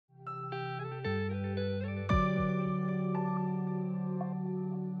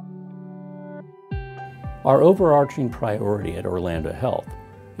Our overarching priority at Orlando Health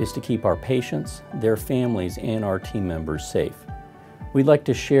is to keep our patients, their families, and our team members safe. We'd like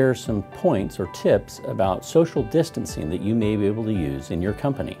to share some points or tips about social distancing that you may be able to use in your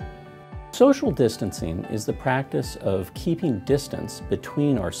company. Social distancing is the practice of keeping distance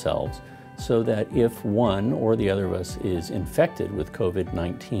between ourselves so that if one or the other of us is infected with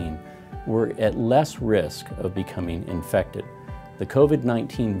COVID-19, we're at less risk of becoming infected. The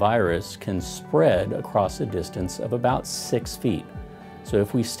COVID-19 virus can spread across a distance of about 6 feet. So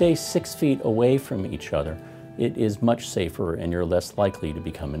if we stay 6 feet away from each other, it is much safer and you're less likely to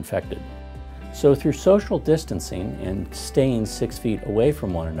become infected. So through social distancing and staying 6 feet away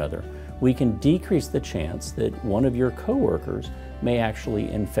from one another, we can decrease the chance that one of your coworkers may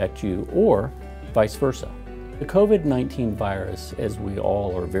actually infect you or vice versa. The COVID-19 virus, as we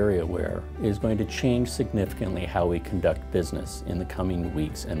all are very aware, is going to change significantly how we conduct business in the coming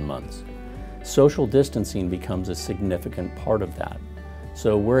weeks and months. Social distancing becomes a significant part of that.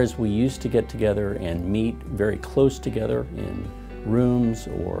 So whereas we used to get together and meet very close together in rooms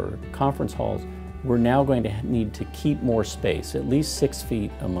or conference halls, we're now going to need to keep more space, at least 6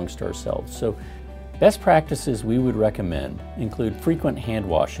 feet amongst ourselves. So best practices we would recommend include frequent hand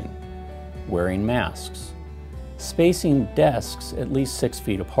washing, wearing masks, spacing desks at least 6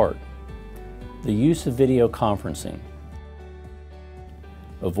 feet apart, the use of video conferencing,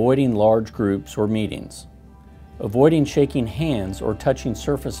 avoiding large groups or meetings, avoiding shaking hands or touching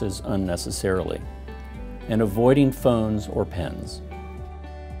surfaces unnecessarily, and avoiding phones or pens.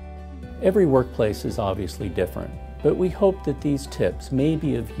 Every workplace is obviously different, but we hope that these tips may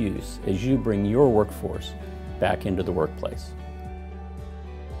be of use as you bring your workforce back into the workplace.